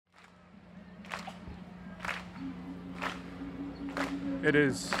It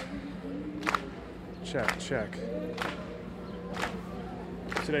is. Check.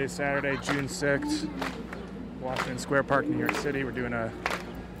 Today is Saturday, June 6th, Washington Square Park, New York City. We're doing a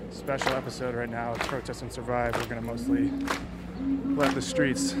special episode right now of Protest and Survive. We're going to mostly let the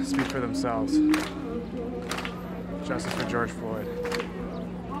streets speak for themselves. Justice for George Floyd.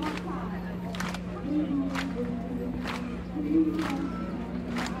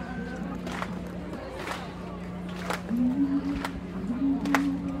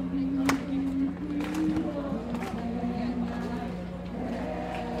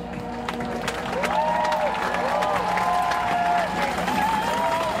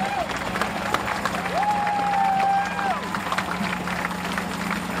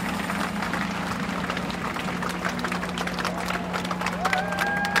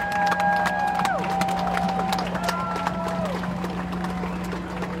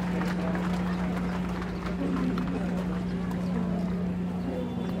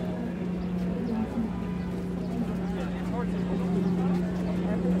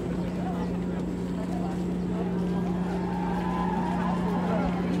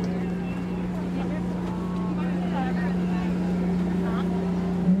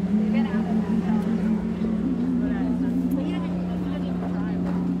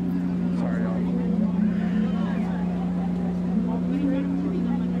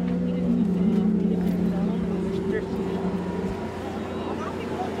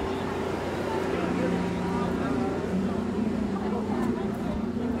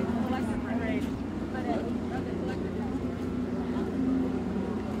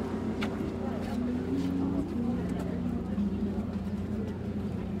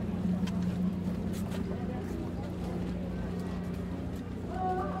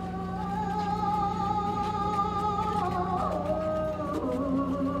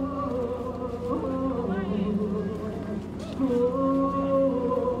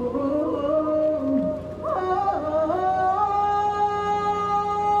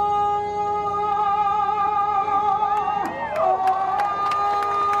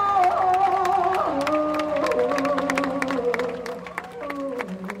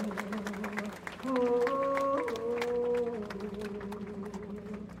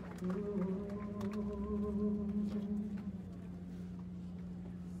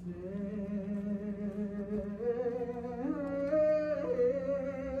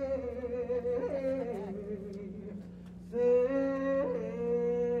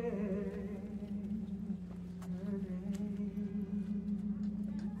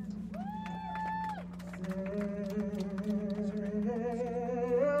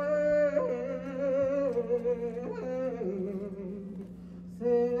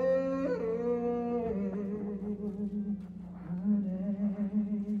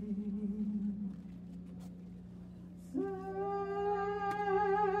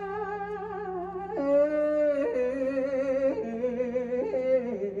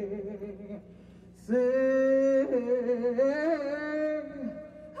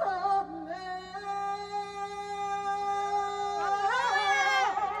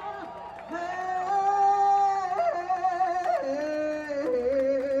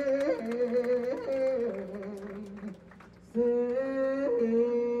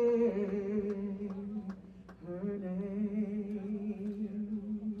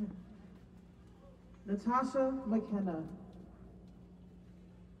 Natasha McKenna,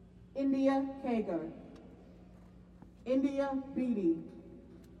 India Kager, India Beatty,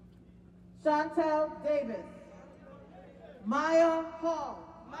 Chantel Davis, Maya Hall,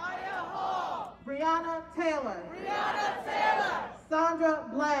 Breonna Taylor, Sandra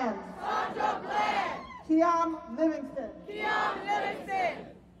Bland, Kiam Livingston,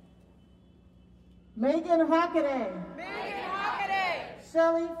 Megan Hockaday,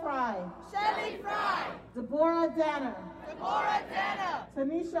 Shelley Fry, Deborah Danner,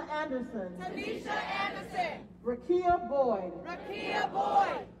 Tanisha Anderson, Rakia Boyd,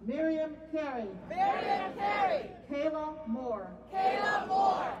 Miriam Carey, Kayla Moore,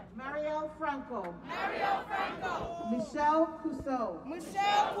 Marielle Franco, Michelle Cusseau,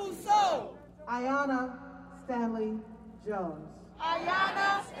 Ayanna Stanley Jones.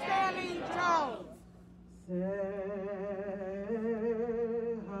 Say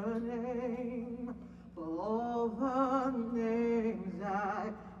her name, for all the names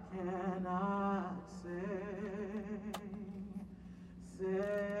I cannot say. Say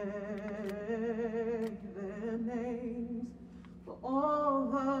their names, for all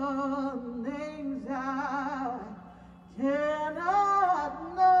the names I cannot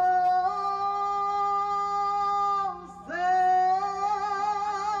know. Say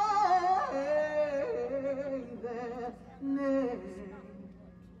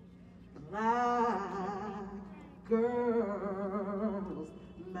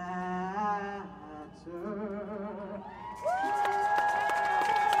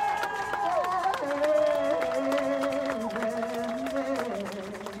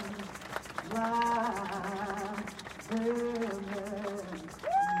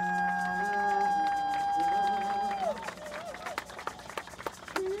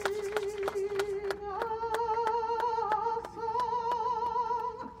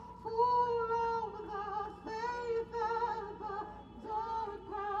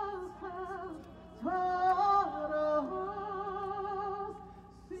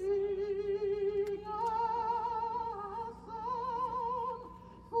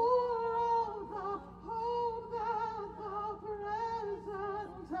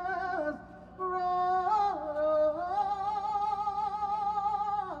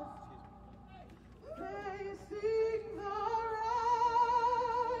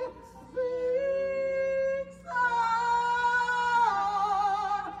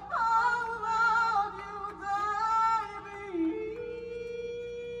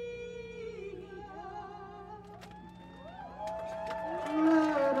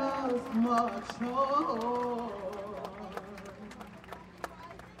march on.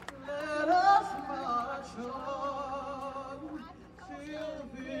 Let us march on till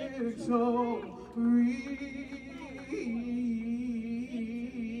victory.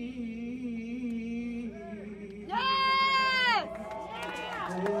 Yes!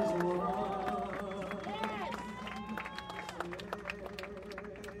 There's one.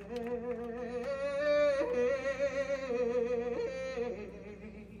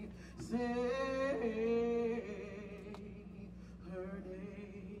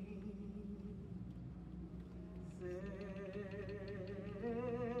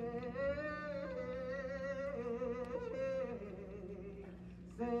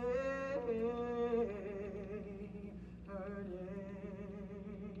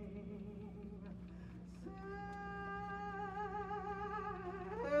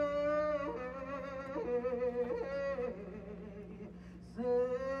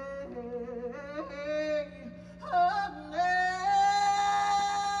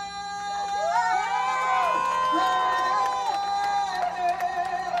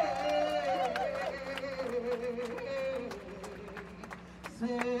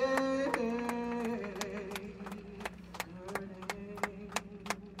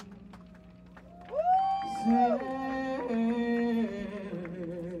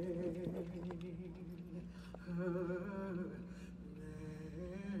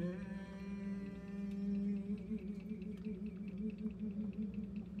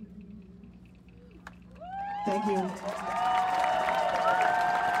 Thank you.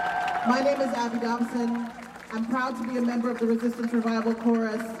 My name is Abby Dobson. I'm proud to be a member of the Resistance Revival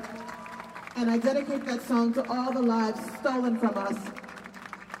Chorus, and I dedicate that song to all the lives stolen from us.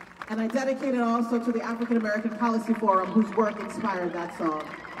 And I dedicate it also to the African American Policy Forum, whose work inspired that song.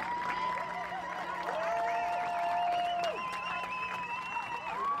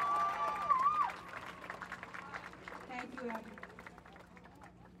 Thank you, Abby.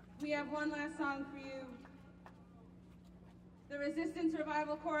 We have one last song for you. The Resistance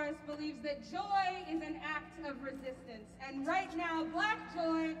Revival Chorus believes that joy is an act of resistance. And right now, Black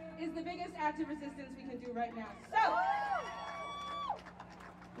joy is the biggest act of resistance we can do right now. So,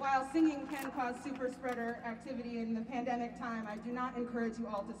 while singing can cause super spreader activity in the pandemic time, I do not encourage you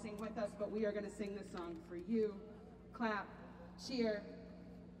all to sing with us, but we are going to sing this song for you. Clap, cheer.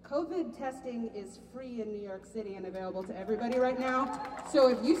 COVID testing is free in New York City and available to everybody right now. So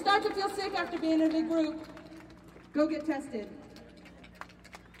if you start to feel sick after being in a big group, go get tested.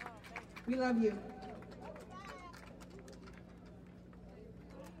 We love you.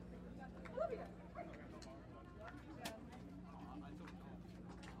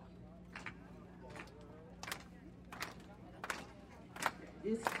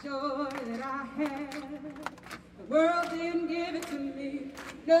 This joy that I have, the world didn't give it to me.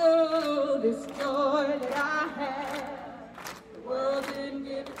 No, this joy that I have, the world didn't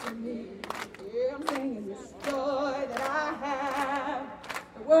give it to me. Yeah, I'm singing this joy that I have,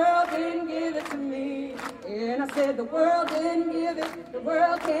 the world didn't give it to me. And I said the world didn't give it, the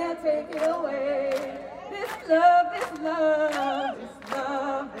world can't take it away. This love, this love, this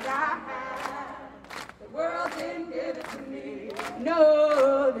love that I have, the world didn't give it to me.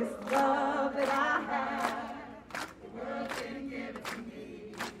 No, this love that I have, the world didn't give it to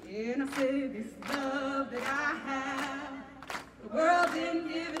me. And I said this love that I have, the world didn't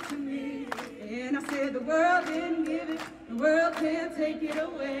give it to me. And I said the world didn't give it, the world can't take it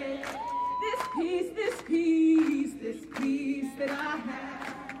away. This peace, this peace, this peace that I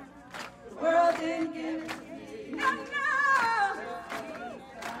have, the world didn't give it to me. No, no.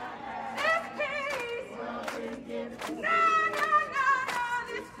 This peace, the world didn't give it to me. No, no, no, no.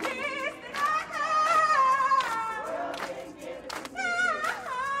 This peace that I have, the world didn't give it to me. No,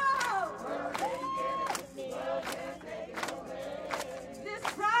 the world didn't give it to me. The world can't take it away. This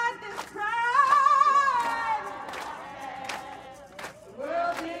pride, the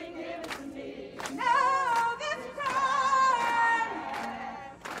world didn't give it to me. No, this pride,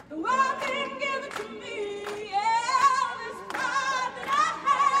 the world didn't give it to me. Yeah, this pride that I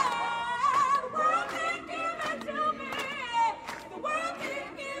have, the world didn't give it to me. The world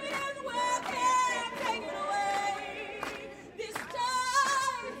didn't give it, the world can't take it away. This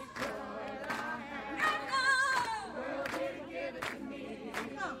time, no, no, the world didn't give it to me.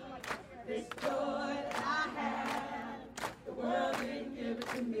 This joy that I have, the world didn't give it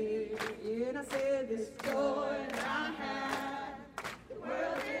to me. And I said this joy that I have, the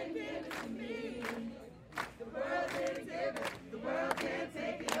world didn't give it to me. The world didn't give it, the world can't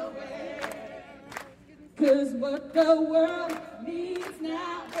take it away. 'Cause what the world needs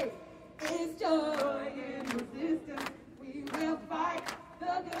now is joy and resistance. We will fight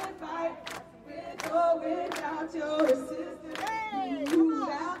the good fight.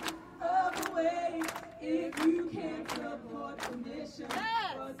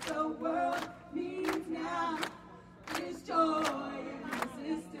 What the world needs now is joy and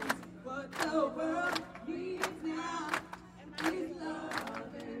resistance. What the world needs now is love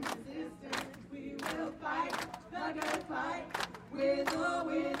and resistance. We will fight the good fight with or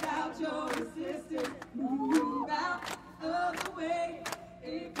without your resistance. Move out of the way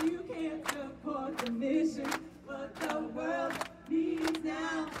if you can't support the mission. What the world needs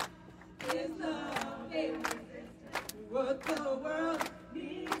now is love and resistance. What the world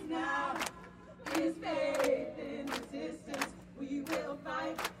needs now is faith and resistance. We will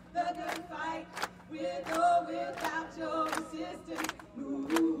fight the good fight with or without your resistance.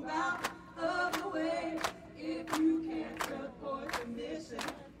 Move out of the way if you can't support the mission.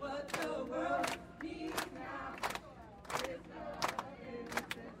 What the world needs now is love and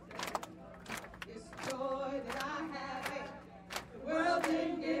resistance. It's joy that I have. The world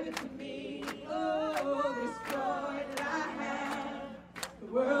didn't give it to me. Oh, this joy that I have. The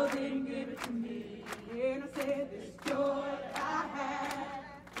world didn't give it to me. And I said, this joy that I have.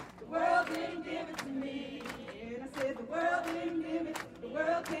 The world didn't give it to me. And I said, the world didn't give it. The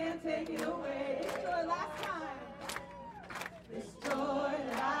world can't take it away. This joy last time. This joy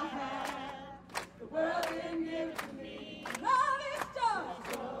that I have. The world didn't give it to me. Love is joy.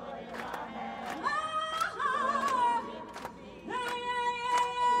 This joy that I have.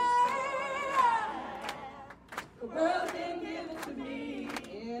 The world didn't give it to me.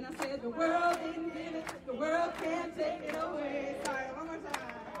 And I said, the world didn't give it. The world can't take it away. Sorry, one more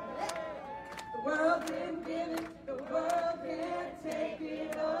time. The world didn't give it. The world can't take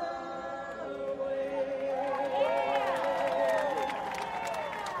it away.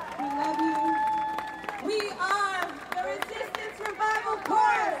 We love you. We are the Resistance Revival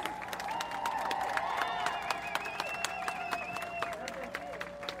Chorus.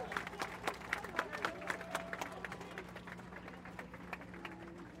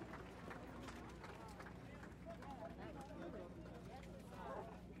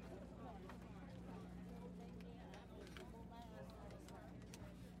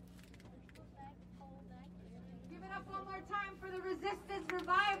 Give it up one more time for the Resistance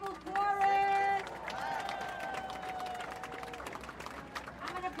Revival Chorus.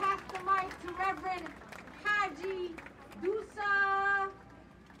 I'm going to pass the mic to Reverend Haji Dusa.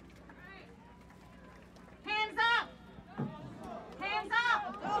 Hands up. Hands up.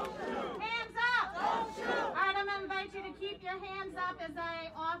 Hands up. All right, I'm going to invite you to keep your hands up as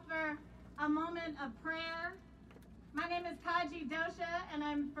I offer a moment of prayer. My name is Kaji Dosha, and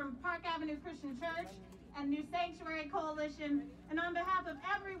I'm from Park Avenue Christian Church and New Sanctuary Coalition. And on behalf of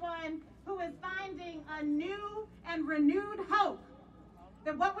everyone who is finding a new and renewed hope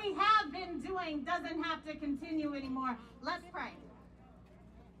that what we have been doing doesn't have to continue anymore, let's pray.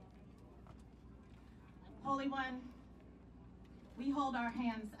 Holy One, we hold our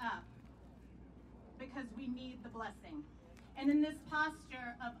hands up because we need the blessing. And in this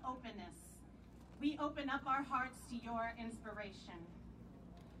posture of openness, we open up our hearts to your inspiration.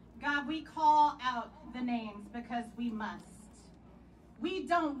 God, we call out the names because we must. We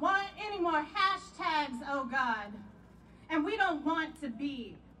don't want any more hashtags, oh God. And we don't want to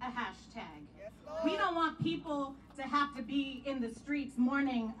be a hashtag. We don't want people to have to be in the streets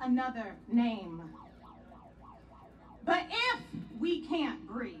mourning another name. But if we can't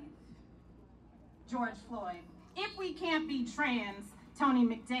breathe, George Floyd, if we can't be trans, Tony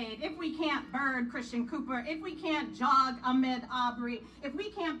McDade, if we can't bird Christian Cooper, if we can't jog Ahmaud Arbery, if we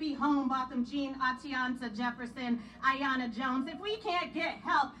can't be home Botham Jean, Atianta Jefferson, Ayanna Jones, if we can't get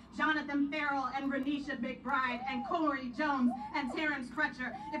help Jonathan Farrell and Renisha McBride and Corey Jones and Terrence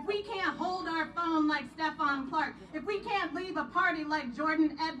Crutcher, if we can't hold our phone like Stephon Clark, if we can't leave a party like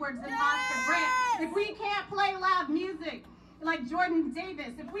Jordan Edwards and Oscar Grant, if we can't play loud music like Jordan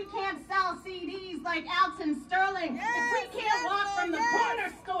Davis, if we can't sell CDs like Alton Sterling, if we can't walk from the corner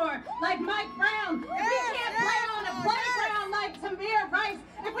store like Mike Brown, if we can't play on a playground like Tamir Rice,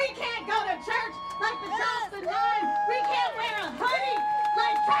 if we can't go to church like the Johnson 9, we can't wear a hoodie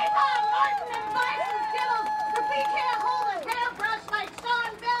like Trayvon Martin and Bison Skittles, if we can't hold a hairbrush like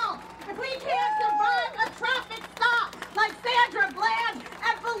Sean Bell, if we can't survive a traffic stop like Sandra Bland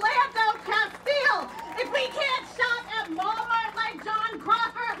and Philando Castile, if we can't shop at Walmart like John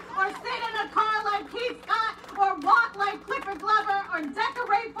Crawford, or sit in a car like Keith Scott, or walk like Clifford Glover, or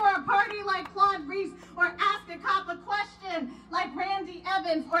decorate for a party like Claude Reese, or ask a cop a question like Randy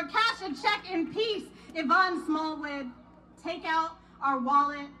Evans, or cash a check in peace, Yvonne Smallwood, take out our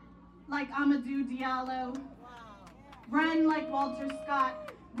wallet like Amadou Diallo, run like Walter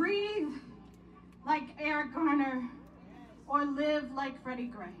Scott, breathe like Eric Garner, or live like Freddie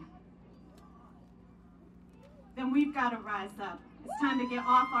Gray, then we've got to rise up It's time to get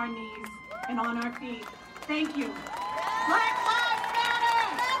off our knees and on our feet. Thank you. Black Lives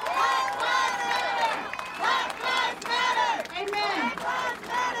Matter! Black Lives Matter! Black Lives Matter! Amen. Black Lives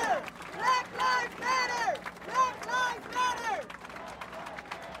Matter! Black Lives Matter! Black Lives Matter!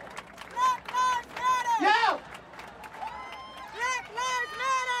 Black Lives Matter! Yo! Black Lives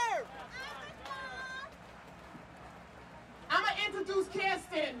Matter! I'm going to introduce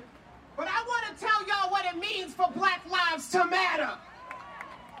Kirsten, but I want to tell y'all what it means for Black Lives to matter.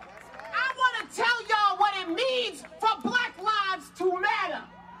 I want to tell y'all what it means for Black Lives to matter.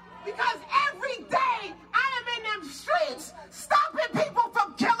 Because every day I am in them streets stopping people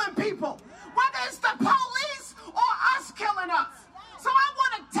from killing people, whether it's the police or us killing us. So I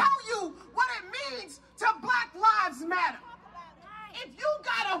want to tell you what it means to Black Lives Matter. If you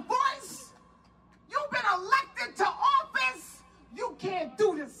got a voice, you've been elected to office, you can't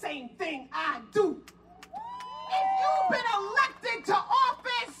do the same thing I do. If you've been elected to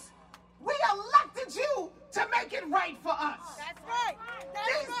office, we elected you to make it right for us. That's right.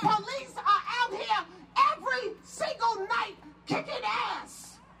 These police are out here every single night kicking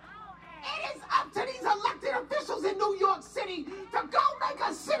ass. It is up to these elected officials in New York City to go make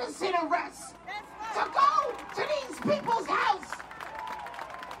a citizen arrest. To go to these people's house.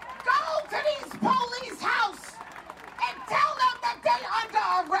 Go to these police house and tell them that they under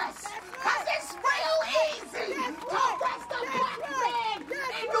arrest. Because it's real easy to arrest a black man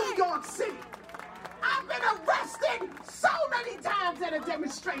in New York City. I've been arrested so many times at a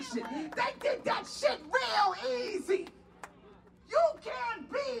demonstration. They did that shit real easy. You can't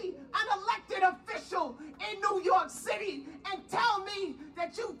be an elected official in New York City and tell me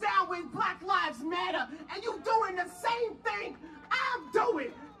that you down with Black Lives Matter and you doing the same thing I'm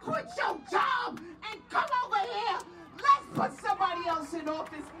doing. Quit your job and come over here. Let's put somebody else in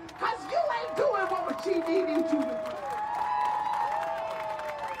office because you ain't doing what she needed you to do.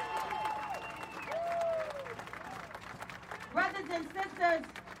 Brothers and sisters,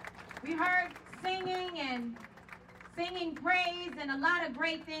 we heard singing praise and a lot of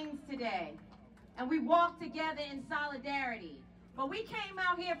great things today. And we walked together in solidarity. But we came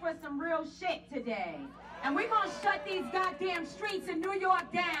out here for some real shit today. And we're going to shut these goddamn streets in New York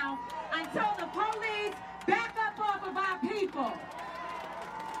down until the police back up off of our people.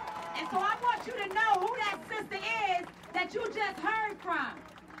 And so I want you to know who that sister is that you just heard from.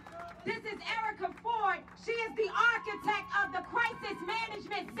 This is Erica Ford. She is the architect of the crisis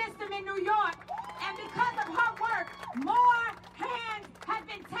management system in New York. And because of her work, more hands have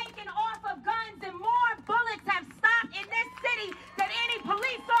been taken off of guns and more bullets have stopped in this city than any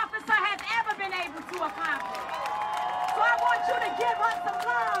police officer has ever been able to accomplish. So I want you to give her some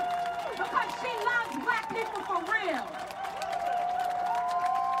love because she loves black people for real.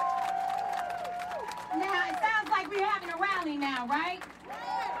 Now, it sounds like we're having a rally now, right?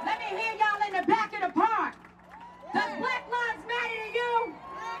 Let me hear y'all in the back of the park. Does Black Lives Matter to you?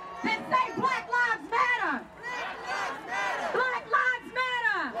 Then say Black Lives Matter. Black Lives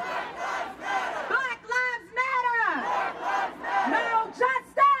Matter. Black Lives Matter. No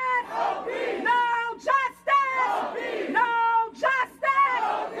justice. No justice. No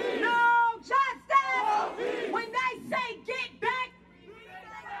justice. No justice. When they say get back,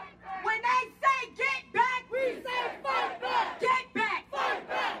 when they say get back, we say fight back. Get back. Fight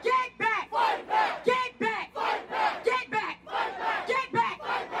back. Get back. Fight back. Get back. Fight back. Get back. Fight back. Get back.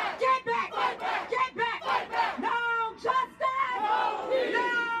 Fight back. Get back. Fight back. Get back. Fight back. No justice.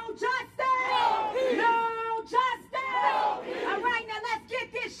 No justice. No justice. All right, now let's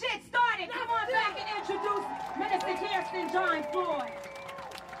get this shit started. Come on back and introduce Minister Kirsten John Floyd.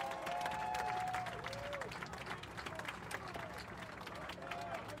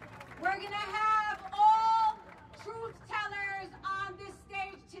 We're going to have all truth tellers on this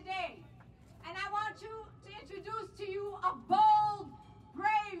stage today. And I want you to introduce to you a bold,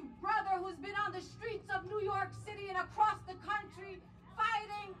 brave brother who's been on the streets of New York City and across the country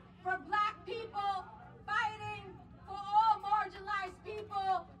fighting for black people, fighting for all marginalized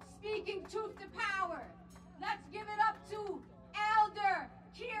people, speaking truth to power. Let's give it up to Elder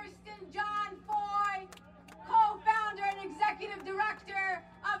Kirsten John Foy, co-founder and executive director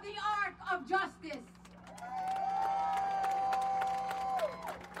of the Ark of Justice.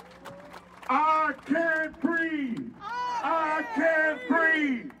 I can't breathe. I can't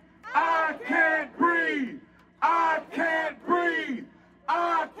breathe. I can't breathe. I can't breathe.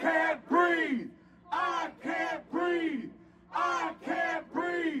 I can't breathe. I can't breathe. I can't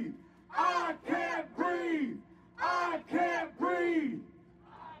breathe. I can't breathe. I can't breathe.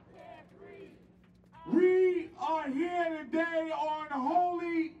 We are here today on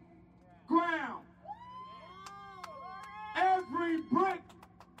holy ground. Every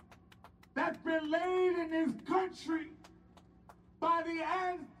this country by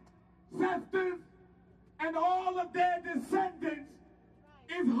the ancestors and all of their descendants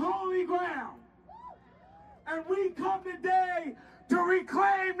is holy ground. And we come today to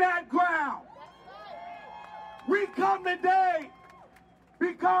reclaim that ground. We come today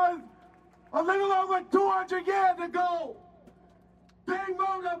because a little over 200 years ago, they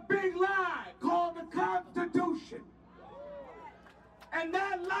wrote a big lie called the Constitution. And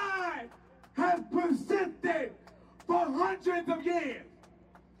that lie has persisted for hundreds of years.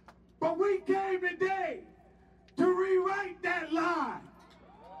 But we came today to rewrite that lie.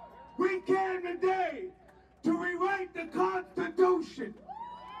 We came today to rewrite the Constitution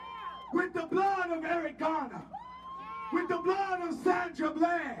with the blood of Eric Garner, with the blood of Sandra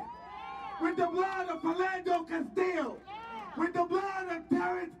Bland, with the blood of Philando Castile, with the blood of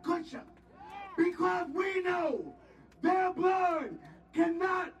Terrence Kusher, because we know their blood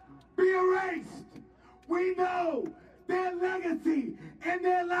cannot be erased. We know their legacy and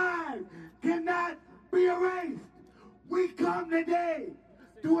their lives cannot be erased. We come today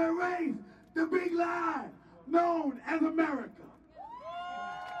to erase the big lie known as America.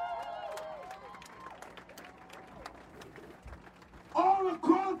 All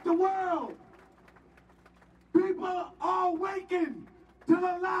across the world, people are awakened to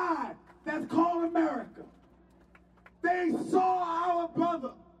the lie that's called America. They saw our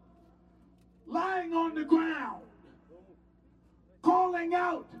brother lying on the ground, calling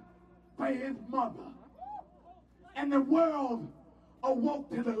out for his mother. And the world awoke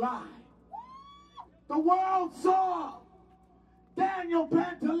to the lie. The world saw Daniel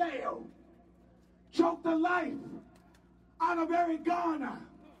Pantaleo choke the life out of Eric Garner.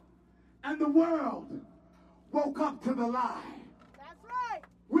 And the world woke up to the lie. That's right.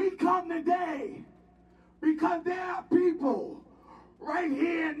 We come today because there are people right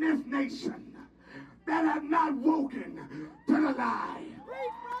here in this nation that have not woken to the lie.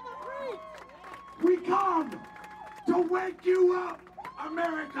 Preach, brother, preach. We come to wake you up,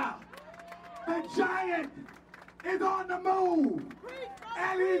 America. The giant is on the move. Preach,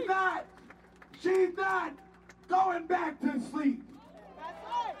 brother, And she's not going back to sleep. That's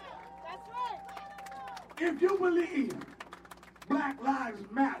right. That's right. If you believe Black Lives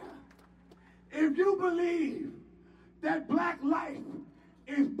Matter, if you believe that black life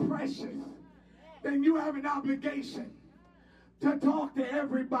is precious, then you have an obligation to talk to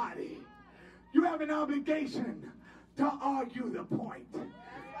everybody. You have an obligation to argue the point.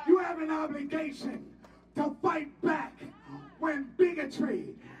 You have an obligation to fight back when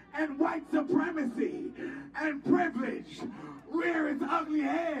bigotry and white supremacy and privilege rear its ugly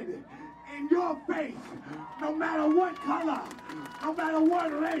head in your face, no matter what color, no matter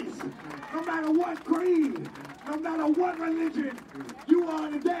what race, no matter what creed, no matter what religion you are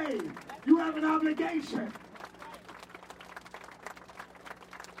today, you have an obligation.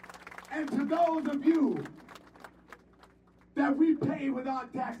 And to those of you that we pay with our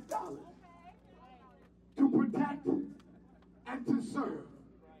tax dollars to protect and to serve,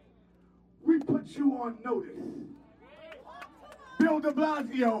 we put you on notice. Bill de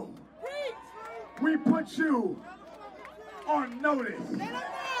Blasio, we put you on notice. Let them know.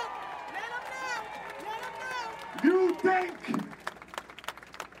 Let them know. Let them know.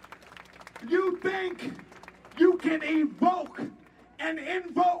 You think you can evoke and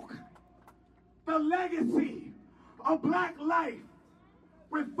invoke the legacy of black life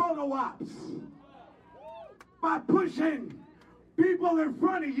with photo ops by pushing people in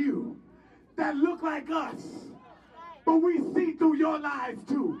front of you that look like us, but we see through your lives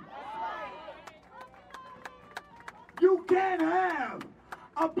too. You can't have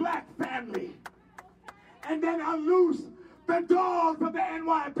a black family and then unloose the dogs of the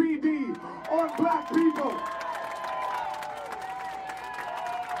NYPD on black people.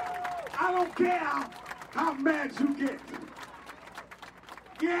 I don't care how mad you get.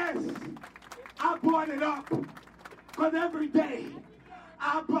 Yes, I brought it up because every day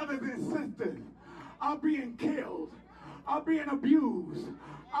our brothers and sisters are being killed, are being abused,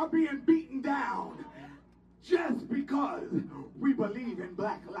 are being beaten down just because we believe in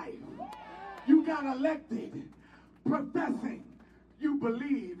black life. You got elected professing you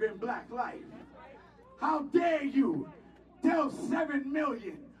believe in black life. How dare you tell 7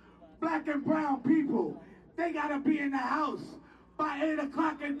 million black and brown people they gotta be in the house by 8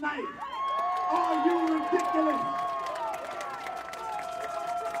 o'clock at night? Are you ridiculous?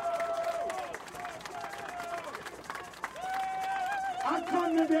 I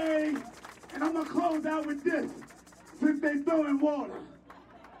come today and I'm gonna close out with this since they throwing water.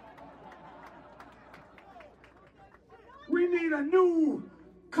 We need a new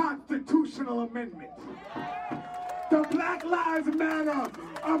constitutional amendment. The Black Lives Matter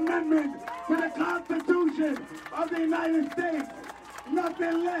amendment to the Constitution of the United States.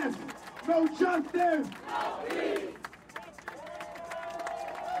 Nothing less, no justice, no peace.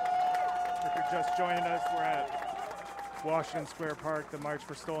 If you're just joining us, we're at Washington Square Park, the March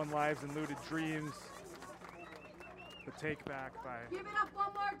for Stolen Lives and Looted Dreams. The Take Back by... Give it up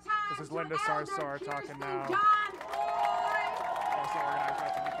one more time. This is Linda Sarsour talking now. John Boy. Also organized by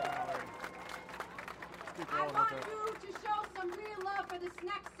Tamika Mallory. I want you to show some real love for this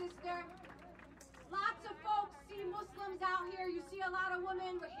next sister. Lots of folks see Muslims out here. You see a lot of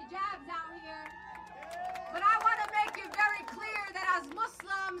women with hijabs out here. But I want to make it very clear that as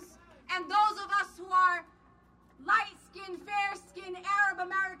Muslims and those of us who are light-skinned, fair-skinned, Arab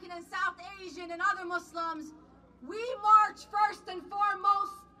American and South Asian and other Muslims, we march first and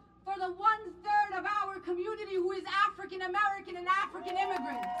foremost for the 1/3 of our community who is African American and African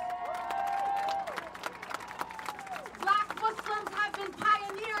immigrants. Black Muslims have been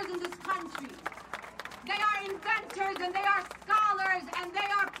pioneers in this country. They are inventors and they are scholars and they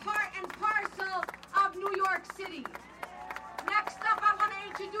are part and parcel of New York City. Next up, I want to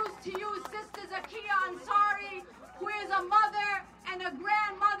introduce to you Sister Zakia Ansari, who is a mother and a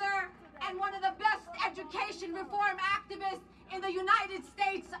grandmother and one of the best education reform activists in the United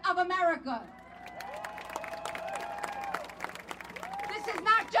States of America. This is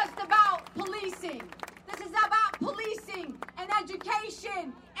not just about policing. This is about policing and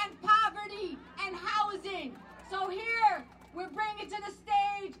education and poverty and housing. So here, we're bringing to the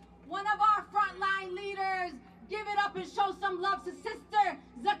stage one of our frontline leaders. Give it up and show some love to Sister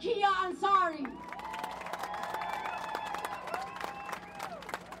Zakia Ansari.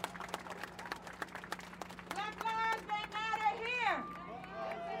 Black lives, they matter here.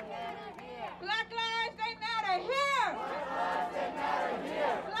 Black lives, they matter here.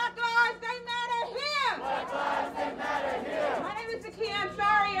 Black lives, they matter here. Black lives, they matter here. My name is Zakia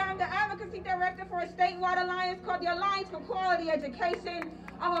Ansari. I'm the advocacy director for a statewide alliance called the Alliance for Quality Education.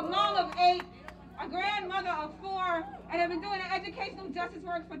 I'm a mom of 8, a grandmother of 4, and I've been doing educational justice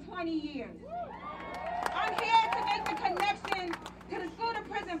work for 20 years. I'm here to make the connection to the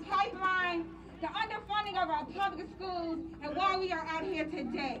school-to-prison pipeline, the underfunding of our public schools, and why we are out here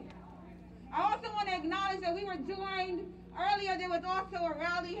today. I also want to acknowledge that we were joined earlier. There was also a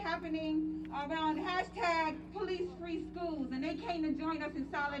rally happening around hashtag Police Free Schools, and they came to join us in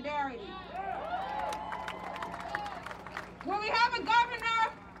solidarity. When we have a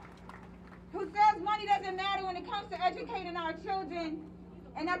governor who says money doesn't matter when it comes to educating our children,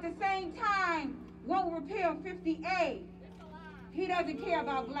 and at the same time won't repeal 50A, he doesn't care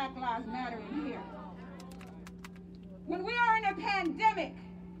about Black Lives Matter in here. When we are in a pandemic,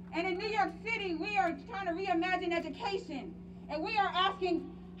 and in New York City, we are trying to reimagine education, and we are asking,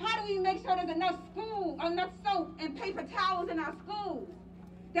 how do we make sure there's enough soap and paper towels in our schools?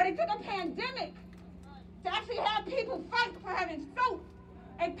 That it took a pandemic to actually have people fight for having soap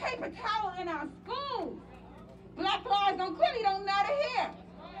and paper towel in our schools. Black lives clearly don't matter here.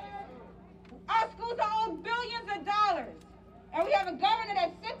 Our schools are owed billions of dollars, and we have a governor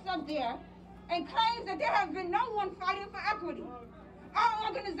that sits up there and claims that there has been no one fighting for equity. Our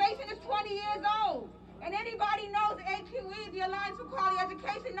organization is 20 years old, and anybody knows AQE, the Alliance for Quality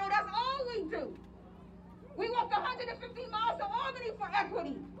Education, know that's all we do. We walked 150 miles to Albany for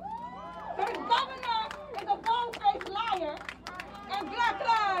equity. So the governor is a bold-faced liar, and Black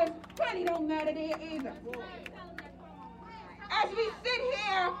lives clearly don't matter there either. As we sit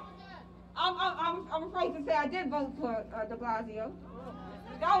here, I'm afraid to say I did vote for de Blasio.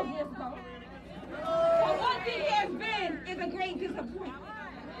 That was years ago. But what he has been is a great disappointment.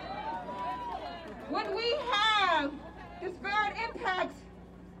 When we have disparate impacts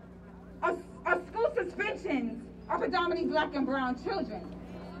of school suspensions of predominantly Black and brown children,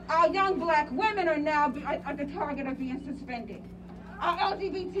 our young Black women are now at the target of being suspended. Our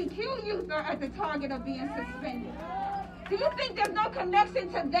LGBTQ youth are at the target of being suspended. Do you think there's no connection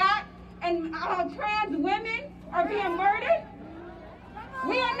to that and our trans women are being murdered?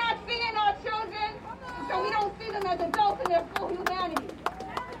 We are not seeing our children, so we don't see them as adults in their full humanity.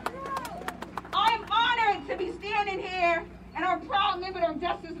 I am honored to be standing here, and I'm a proud member of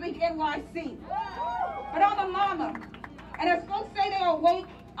Justice League NYC. But I'm a mama, and as folks say they're awake,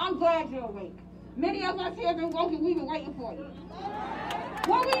 I'm glad you're awake. Many of us here have been woke, and we've been waiting for you.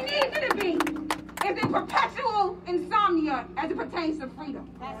 What we need you to be is in perpetual insomnia as it pertains to freedom.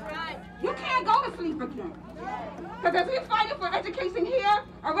 That's right. You can't go to sleep again. Because as we're fighting for education here,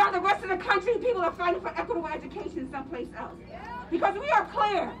 around the rest of the country, people are fighting for equitable education someplace else. Because we are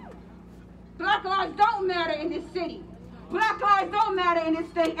clear, Black lives don't matter in this city. Black lives don't matter in this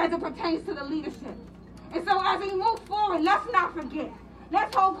state as it pertains to the leadership. And so as we move forward, let's not forget.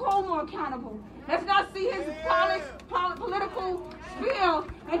 Let's hold Cuomo accountable. Let's not see his political spiel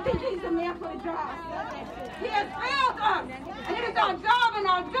and think he's the man for the job. He has failed us. And it is our job and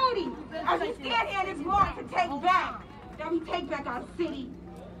our duty as we stand here in this morning to take back. That we take back our city.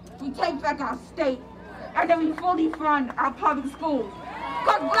 We take back our state. And then we fully fund our public schools.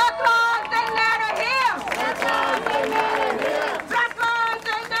 Because black lives, they matter here. Black lives, they matter here. Black lives,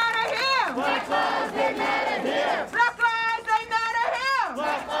 they matter here. Black lives, they matter here. Black lives, they matter here.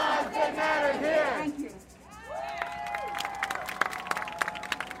 Black lives, they matter here. Thank you.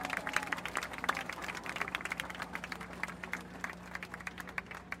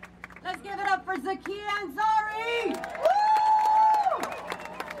 Let's give it up for Zakia Ansari.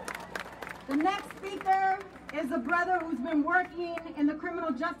 The next speaker is a brother who's been working in the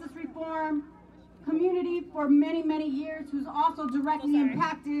criminal justice reform community for many, many years, who's also directly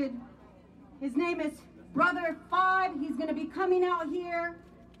impacted. His name is Brother Five. He's going to be coming out here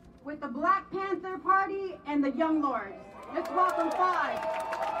with the Black Panther Party and the Young Lords. Let's welcome Five.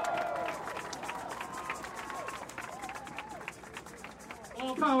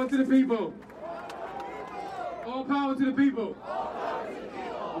 All power to the people. All power to the people.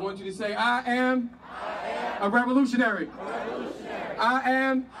 I want you to say, I am a revolutionary. I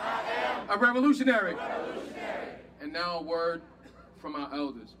am a revolutionary. And now a word from our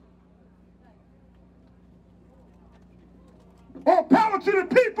elders. All power to the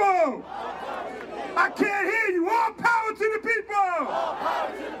people! I can't hear you. All power to the people! All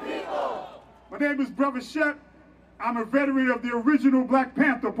power to the people! My name is Brother Shep. I'm a veteran of the original Black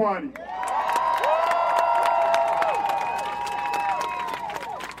Panther Party.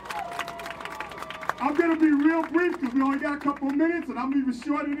 I'm going to be real brief because we only got a couple of minutes, and I'm even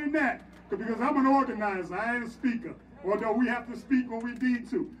shorter than that because I'm an organizer. I ain't a speaker, although we have to speak when we need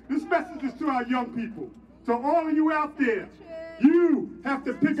to. This message is to our young people. So all of you out there, you have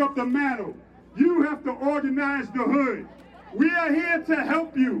to pick up the mantle. You have to organize the hood. We are here to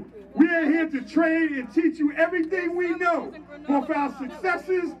help you. We are here to train and teach you everything we know, both our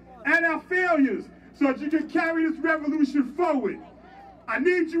successes and our failures, so that you can carry this revolution forward. I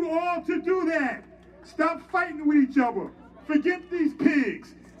need you all to do that. Stop fighting with each other. Forget these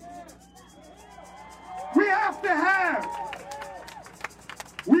pigs. We have to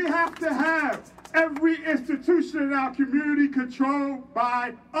have every institution in our community controlled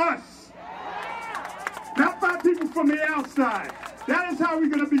by us. Not by people from the outside. That is how we're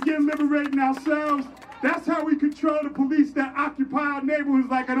going to begin liberating ourselves. That's how we control the police that occupy our neighborhoods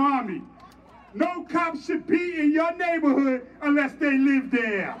like an army. No cop should be in your neighborhood unless they live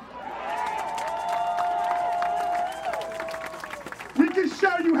there. We can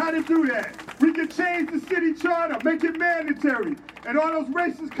show you how to do that. We can change the city charter, make it mandatory. And all those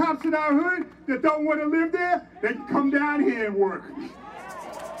racist cops in our hood that don't want to live there, they can come down here and work.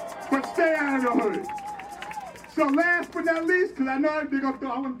 But stay out of the hood. So last but not least, because I know they're going to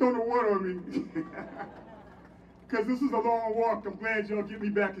throw the water on me. Because this is a long walk. I'm glad y'all get me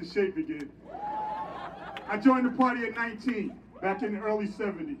back in shape again. I joined the party at 19, back in the early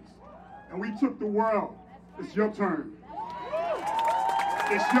 70s. And we took the world. It's your turn.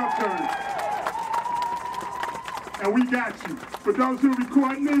 It's your turn. And we got you. For those who are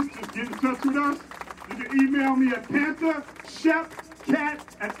recording this, just get in touch with us. You can email me at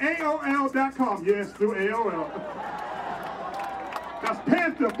panthershepcat@aol.com. Yes, through AOL. That's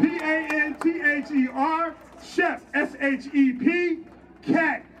Panther, P-A-N-T-H-E-R, Shep, S-H-E-P,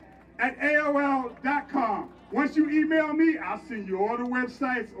 cat @aol.com. Once you email me, I'll send you all the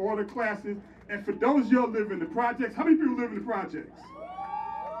websites, all the classes. And for those of y'all live in the projects, how many people live in the projects?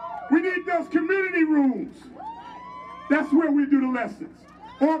 We need those community rooms. That's where we do the lessons.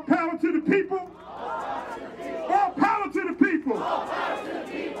 All power to the people. All power to the people. All power to the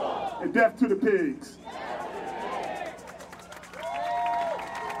people. And death to the pigs.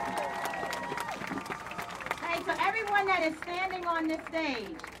 Hey, so everyone that is standing on this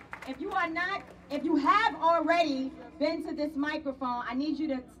stage, if you have already been to this microphone, I need you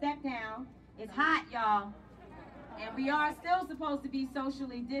to step down. It's hot, y'all. And we are still supposed to be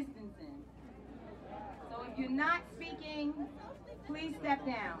socially distancing. So if you're not speaking, please step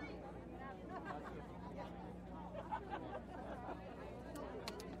down.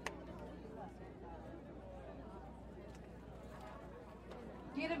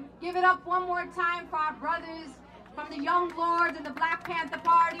 Give it up one more time for our brothers from the Young Lords and the Black Panther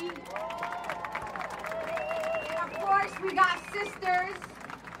Party. And of course, we got sisters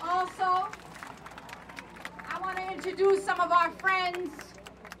also. I want to introduce some of our friends.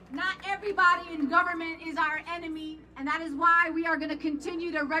 Not everybody in government is our enemy, And that is why we are going to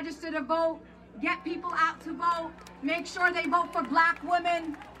continue to register to vote, get people out to vote, make sure they vote for Black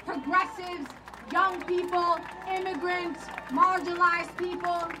women, progressives, young people, immigrants, marginalized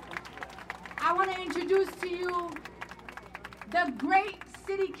people. I want to introduce to you the great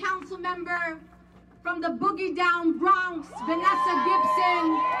city council member from the Boogie Down Bronx, Vanessa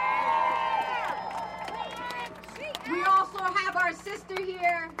Gibson. We also have our sister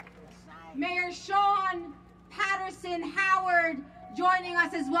here, Mayor Sean Patterson Howard, joining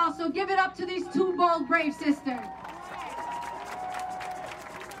us as well. So give it up to these two bold, brave sisters.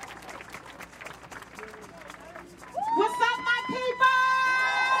 What's up, my people?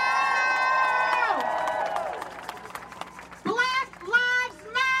 Black Lives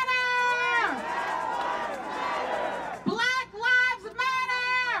Matter! Black Lives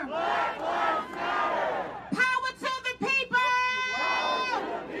Matter! Black Lives Matter! Power to the people! Power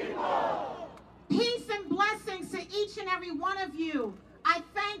to the people! Peace and blessings to each and every one of you. I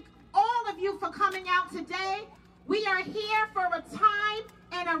thank all of you for coming out today. We are here for a time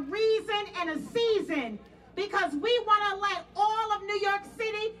and a reason and a season, because we want to let all of New York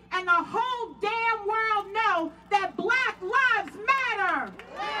City and the whole damn world know that Black Lives Matter.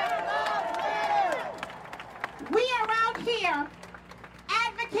 Black Lives Matter. We are out here,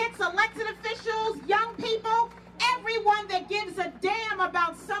 advocates, elected officials, young people, everyone that gives a damn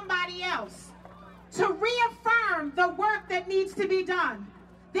about somebody else, to reaffirm the work that needs to be done.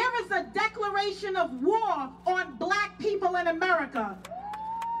 There is a declaration of war on Black people in America.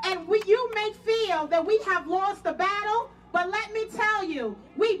 And you may feel that we have lost the battle, but let me tell you,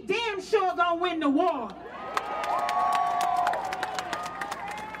 we damn sure gonna win the war.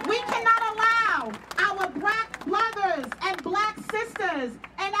 We cannot allow our Black brothers and Black sisters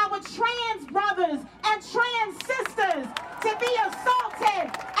and our trans brothers and trans sisters to be assaulted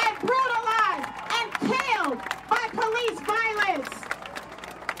and brutalized and killed by police violence.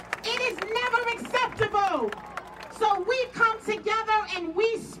 It is never acceptable. So we come together and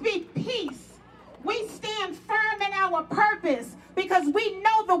we speak peace. We stand firm in our purpose because we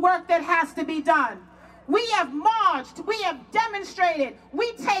know the work that has to be done. We have marched, we have demonstrated,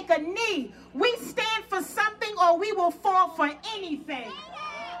 we take a knee. We stand for something or we will fall for anything.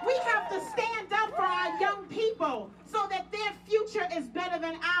 We have to stand up for our young people so that their future is better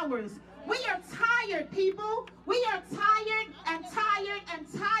than ours. We are tired, people. We are tired and tired and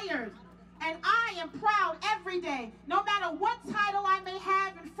tired. And I am proud every day, no matter what title I may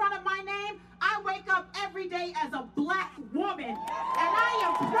have in front of my name, I wake up every day as a Black woman. And I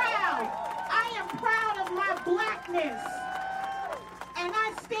am proud of my Blackness. And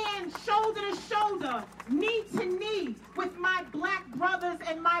I stand shoulder to shoulder, knee to knee with my Black brothers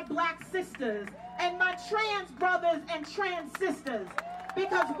and my Black sisters, and my trans brothers and trans sisters,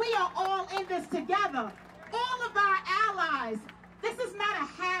 because we are all in this together. All of our allies. This is not a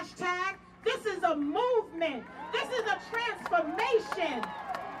hashtag. This is a movement. This is a transformation,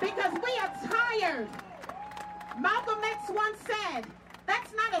 because we are tired. Malcolm X once said,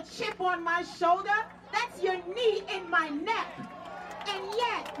 that's not a chip on my shoulder, that's your knee in my neck. And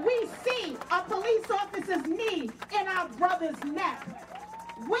yet we see a police officer's knee in our brother's neck.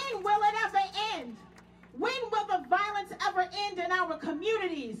 When will it ever end? When will the violence ever end in our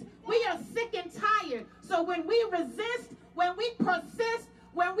communities? We are sick and tired. So when we resist, when we persist,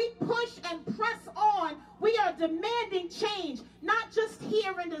 when we push and press on, we are demanding change, not just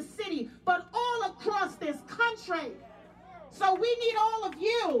here in the city, but all across this country. So we need all of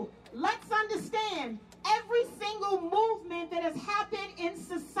you. Let's understand every single movement that has happened in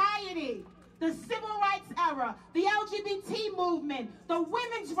society, the civil rights era, the LGBT movement, the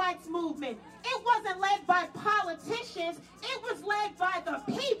women's rights movement, it wasn't led by politicians, it was led by the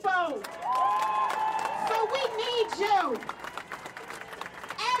people. So we need you.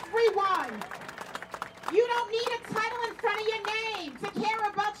 Everyone. You don't need a title in front of your name to care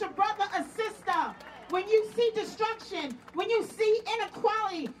about your brother or sister. When you see destruction, when you see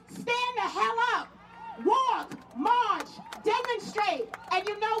inequality, stand the hell up. Walk, march, demonstrate. And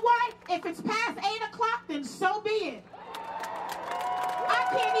you know what? If it's past 8 o'clock, then so be it. I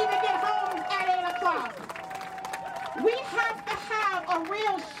can't even get home at 8 o'clock. We have to have a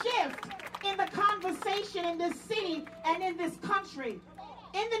real shift in the conversation in this city and in this country.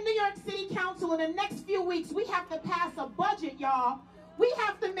 In the New York City Council, in the next few weeks, we have to pass a budget, y'all. We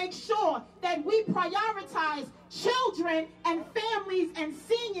have to make sure that we prioritize children and families and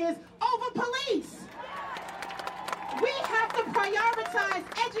seniors over police. We have to prioritize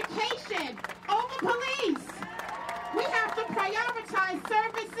education over police. We have to prioritize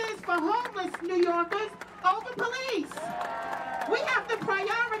services for homeless New Yorkers over police. We have to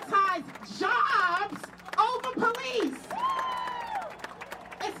prioritize jobs over police.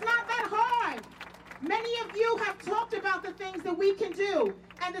 of you have talked about the things that we can do.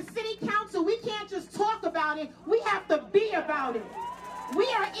 And the city council, we can't just talk about it, we have to be about it. We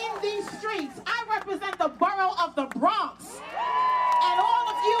are in these streets. I represent the borough of the Bronx. And all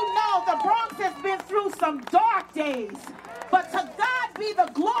of you know the Bronx has been through some dark days. But to God be the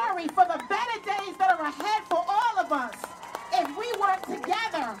glory for the better days that are ahead for all of us. If we work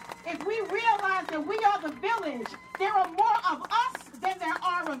together, if we realize that we are the village, there are more of us than there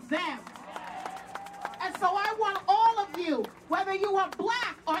are of them. And so I want all of you, whether you are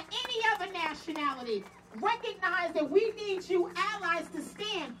black or any other nationality, recognize that we need you allies to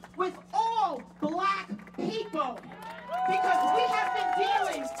stand with all black people. Because we have been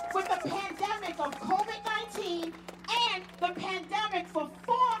dealing with the pandemic of COVID-19 and the pandemic for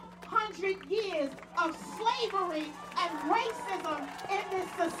 400 years of slavery and racism in this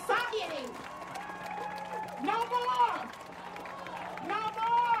society. No more. No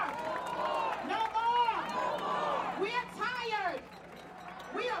more. No more. We are tired.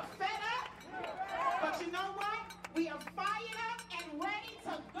 We are fed up. But you know what? We are fired up and ready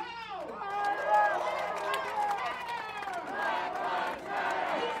to go.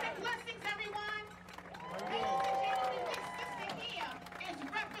 Peace and blessings, everyone. Ladies and gentlemen, this sister here is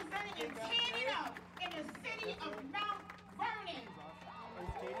representing and standing up in the city of Mount Vernon.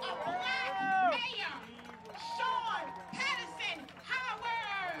 A black mayor, Sean Patterson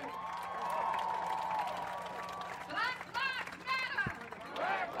Howard. Black lives matter.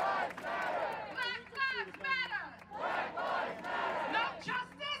 Black lives matter. Black lives matter. Black lives matter. No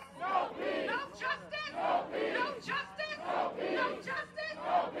justice. No peace. No justice. No peace. No justice. No peace. No justice.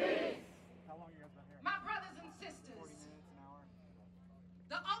 No peace. How long you guys been here? My brothers and sisters, 40 minutes, an hour.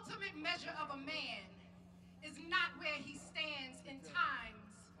 the ultimate measure of a man is not where he stands in times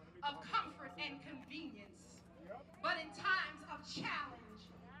of comfort and convenience, but in times of challenge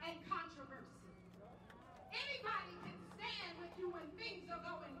and controversy. Anybody can stand with you when things are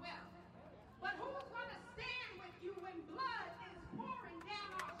going well, but who's going to stand with you when blood is pouring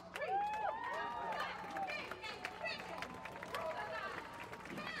down our streets? Black men and women brutalized,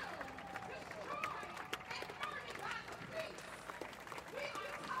 killed, destroyed, and murdered by the police. We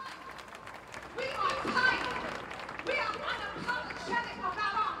are tired. We are tired. We are unapologetic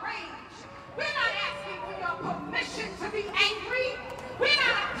about our rage. We're not asking for your permission to be angry. We're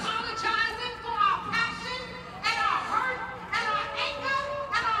not apologizing for our passion and our hurt and our anger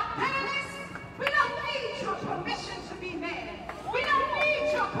and our bitterness. We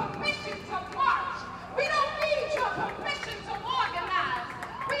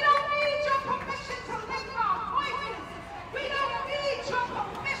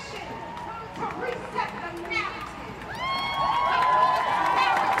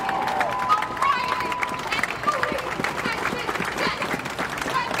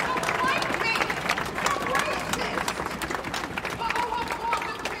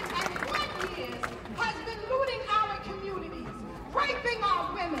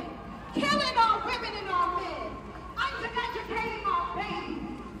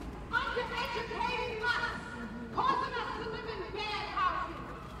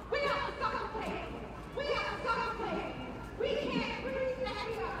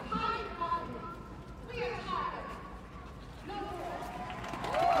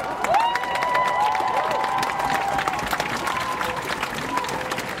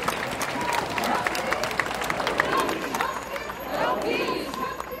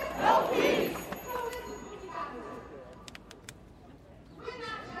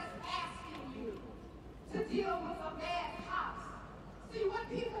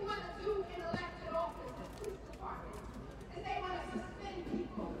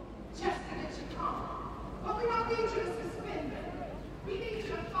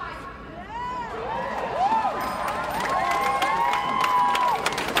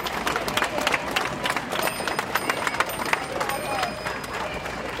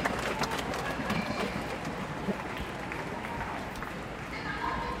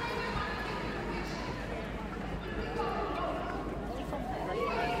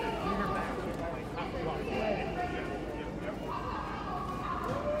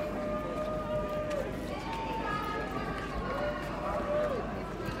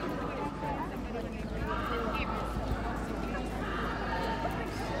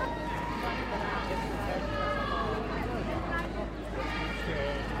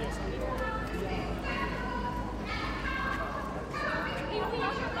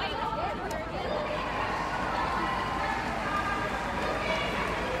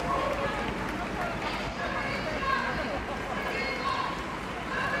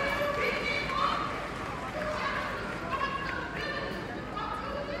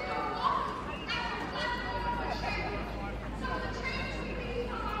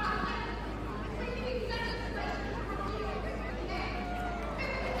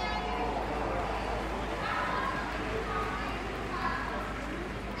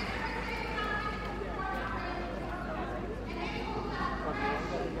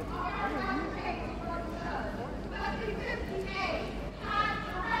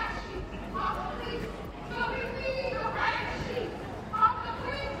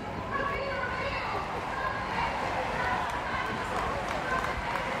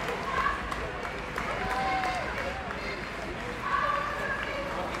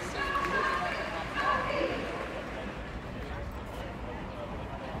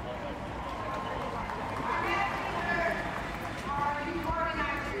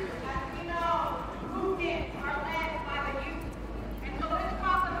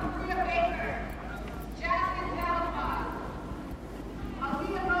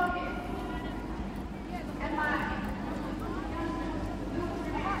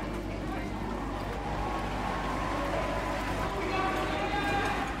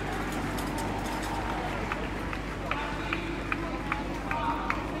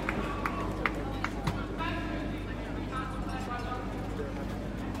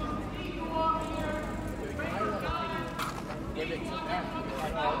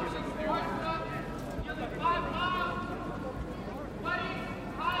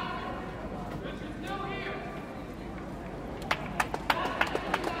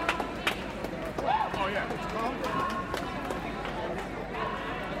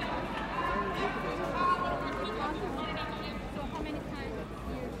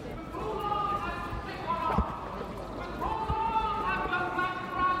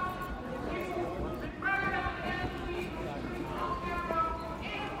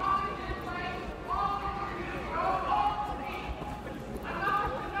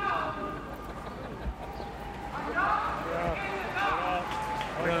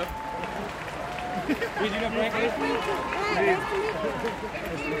Please, you know Franklin?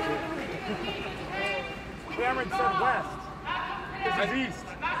 Cameron said west. This is east.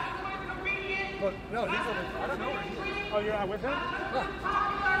 Well, no, he's over. I don't know where he is. Oh, you're not with him? No.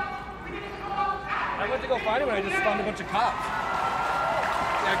 I went to go find him and I just found a bunch of cops.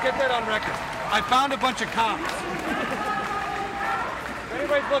 Yeah, get that on record. I found a bunch of cops. If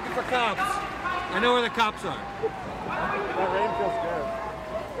anybody's looking for cops, I know where the cops are. That rain feels good.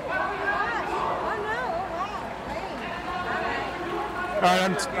 All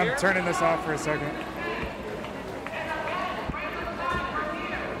right, I'm turning this off for a second.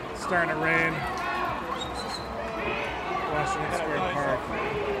 It's starting to rain. Washington Square Park.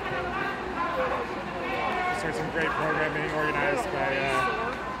 Just heard some great programming organized by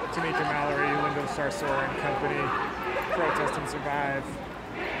Tanika Mallory, Lyndon Sarsour and company. Protest and Survive.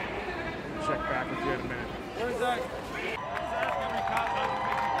 Check back with you in a minute.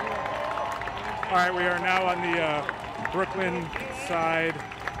 All right, we are now on the Brooklyn side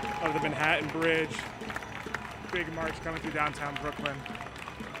of the Manhattan Bridge. Big march coming through downtown Brooklyn.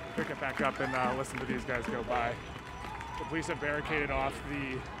 Pick it back up and listen to these guys go by. The police have barricaded off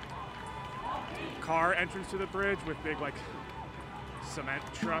the car entrance to the bridge with big like cement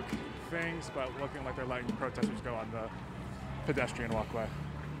truck things, but looking like they're letting protesters go on the pedestrian walkway.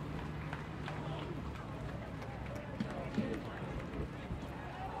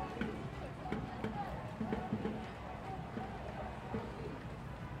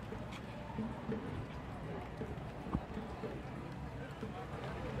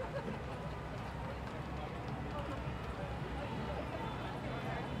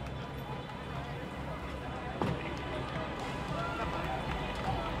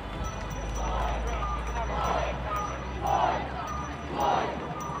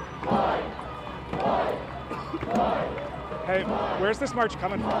 Hey, where's this march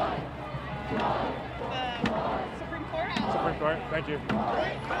coming from? The Supreme Court. Supreme Court, thank you.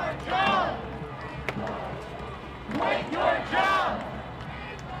 Quit your job! Quit your job!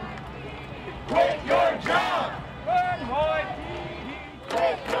 Quit your job!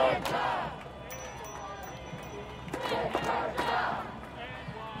 Quit your job!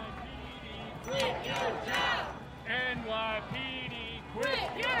 Quit your job! NYPD,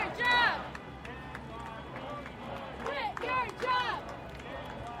 Quit your job! Quit your job!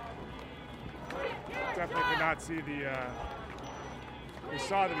 Definitely could not see the, we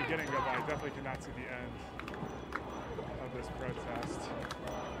saw the beginning go by, definitely could not see the end of this protest.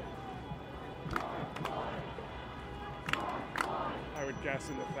 I would guess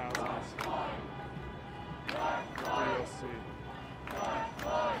in the thousands. We'll see. George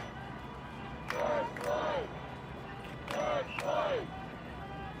Floyd! George Floyd!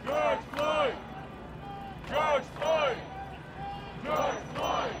 George Floyd! George Floyd! George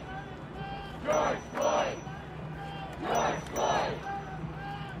Floyd! George Floyd!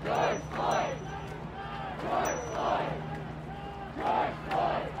 George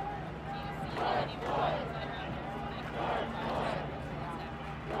Floyd! George Floyd!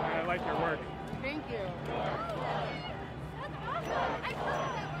 I like your work. Thank you.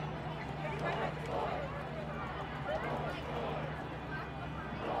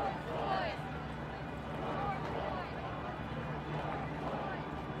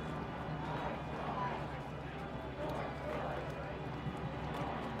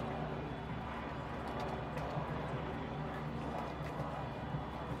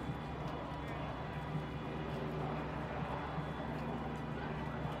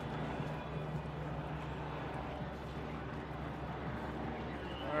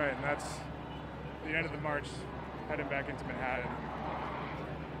 All right, and that's the end of the march, heading back into Manhattan.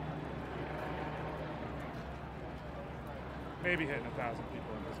 Maybe hitting 1,000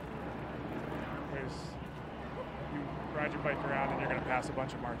 people in this group. You ride your bike around and you're going to pass a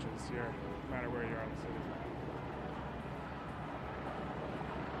bunch of marches here, no matter where you are in the city.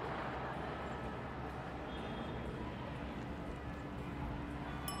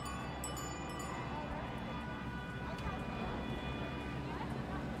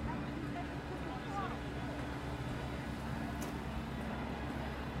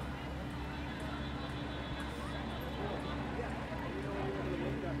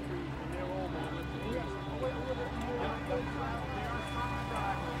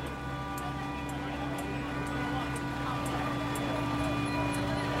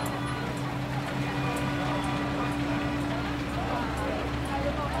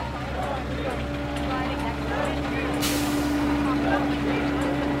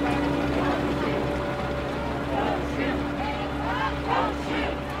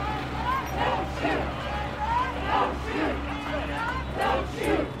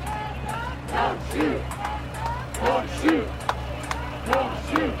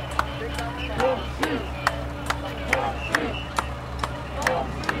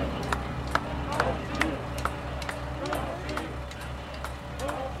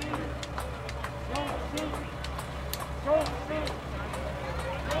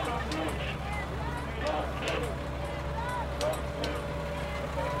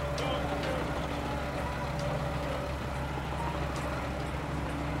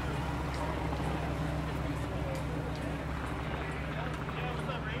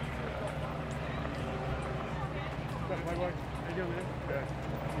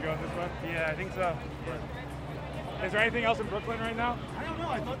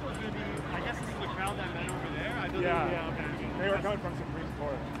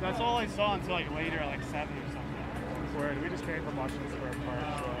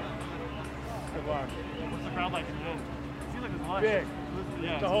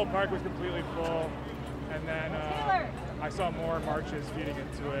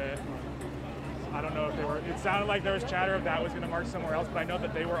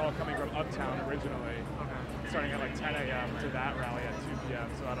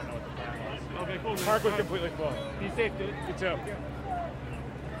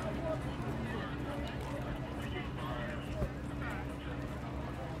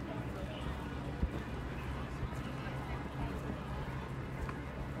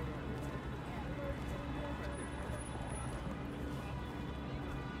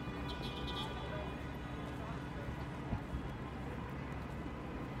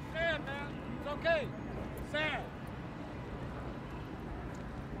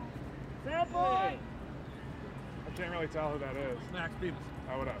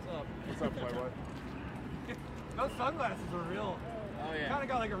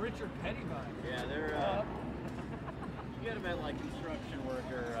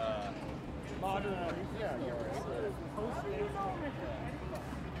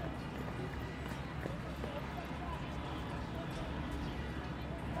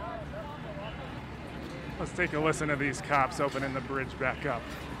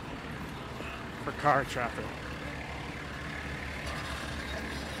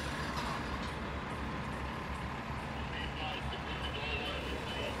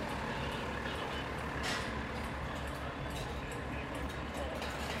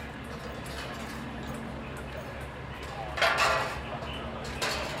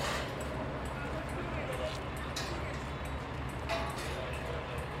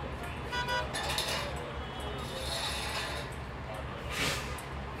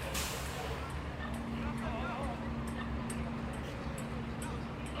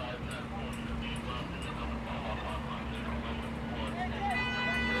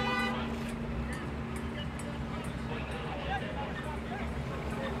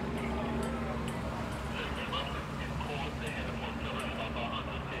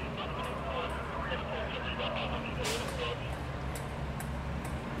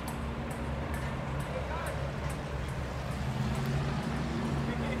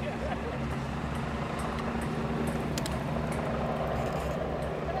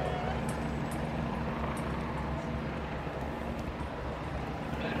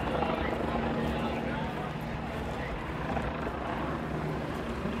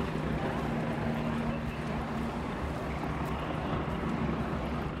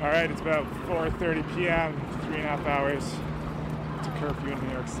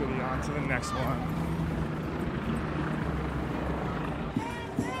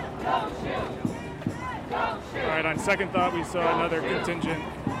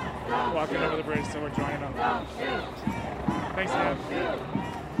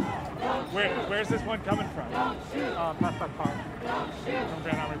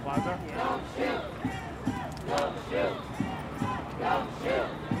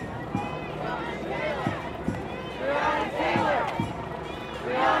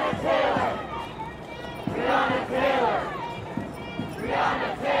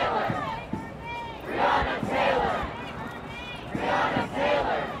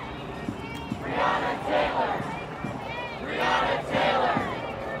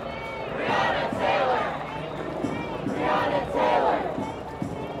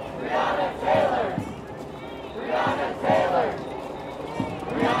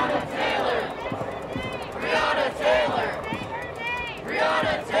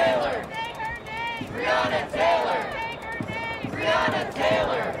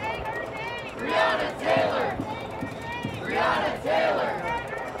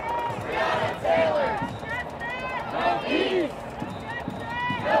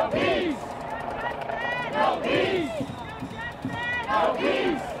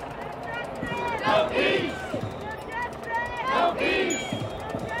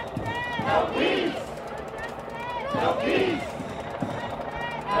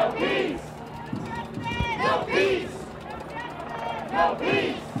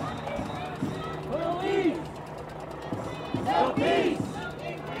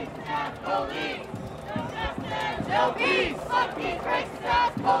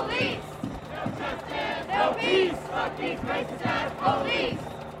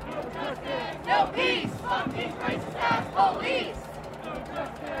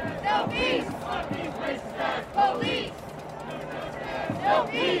 No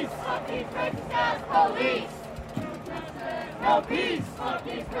peace. Fuck these racist ass police. No peace. Fuck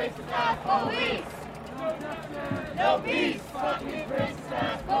these racist ass police. No peace. Fuck these racist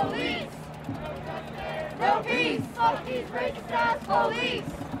ass police. No peace. Fuck these racist ass police.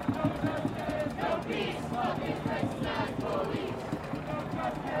 No peace. Fuck these racist ass police.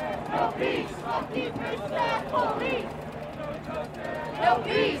 No peace. Fuck these racist ass police. No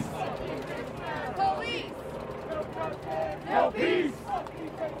peace. Police. No peace.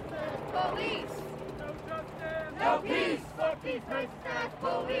 Police. No peace. Fuck these racist ass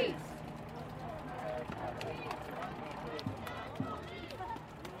police.